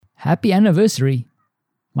Happy anniversary!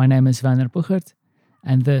 My name is Werner Puchert,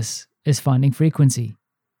 and this is Finding Frequency.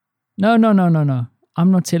 No.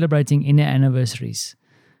 I'm not celebrating any anniversaries.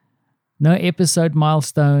 No episode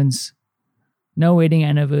milestones, no wedding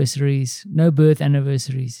anniversaries, no birth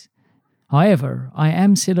anniversaries. However, I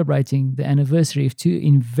am celebrating the anniversary of two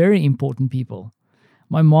very important people.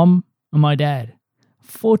 My mom and my dad.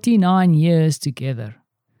 49 years together.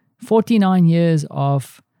 49 years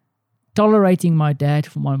of tolerating my dad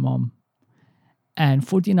for my mom, and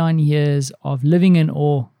 49 years of living in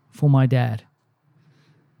awe for my dad.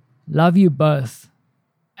 Love you both.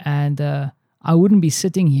 And I wouldn't be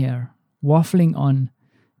sitting here waffling on,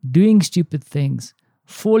 doing stupid things,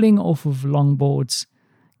 falling off of longboards,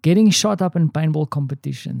 getting shot up in paintball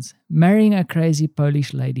competitions, marrying a crazy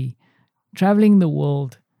Polish lady, traveling the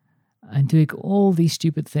world, and doing all these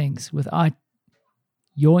stupid things without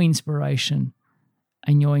your inspiration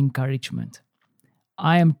and your encouragement.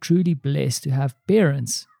 I am truly blessed to have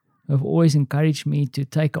parents who have always encouraged me to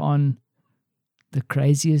take on the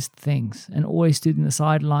craziest things and always stood in the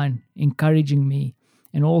sideline encouraging me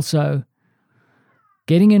and also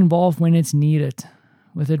getting involved when it's needed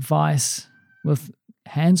with advice, with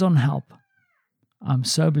hands-on help. I'm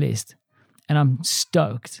so blessed and I'm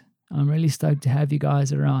stoked. I'm really stoked to have you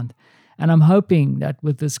guys around. And I'm hoping that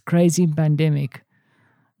with this crazy pandemic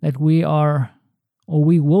that we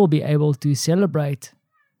will be able to celebrate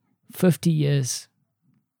 50 years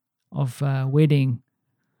of wedding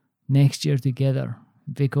next year together,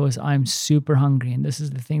 because I'm super hungry. And this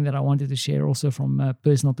is the thing that I wanted to share also from a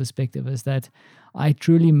personal perspective, is that I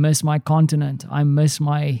truly miss my continent. I miss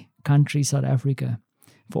my country, South Africa,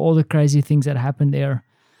 for all the crazy things that happened there.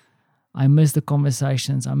 I miss the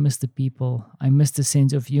conversations. I miss the people. I miss the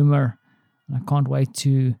sense of humor. And I can't wait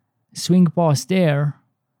to swing past there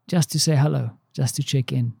just to say hello, just to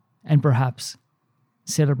check in, and perhaps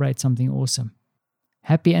celebrate something awesome.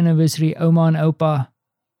 Happy anniversary, Oma and Opa,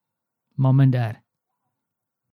 Mom and Dad.